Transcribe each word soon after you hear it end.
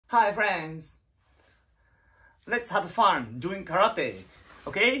Hi friends, let's have fun doing karate,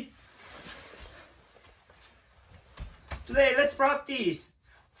 okay? Today let's practice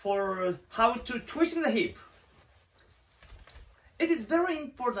for how to twist the hip. It is very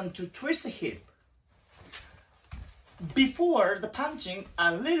important to twist the hip. Before the punching,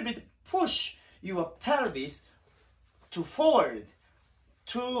 a little bit push your pelvis to forward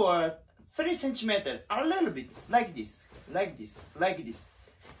 2 or 3 centimeters, a little bit, like this, like this, like this.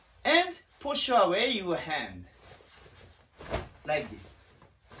 And push away your hand, like this,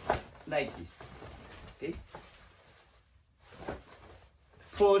 okay?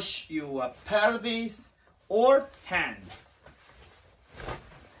 Push your pelvis or hand.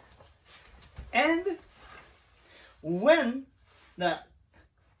 And when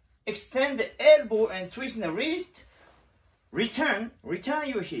extend the elbow and twist the wrist, return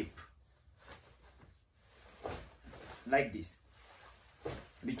your hip, like this.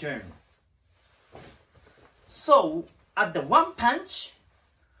 Return. So at the one punch,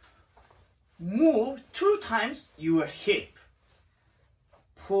 move 2 times your hip.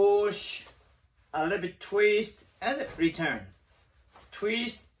 Push, a little bit twist and return.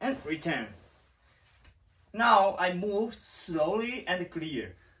 Twist and return. Now I move slowly and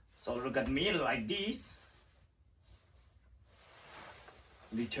clear. So look at me like this.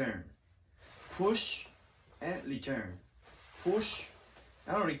 Return. Push and return. Push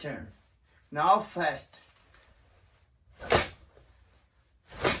and return. Now fast.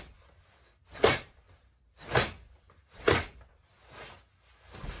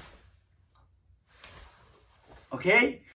 Okay?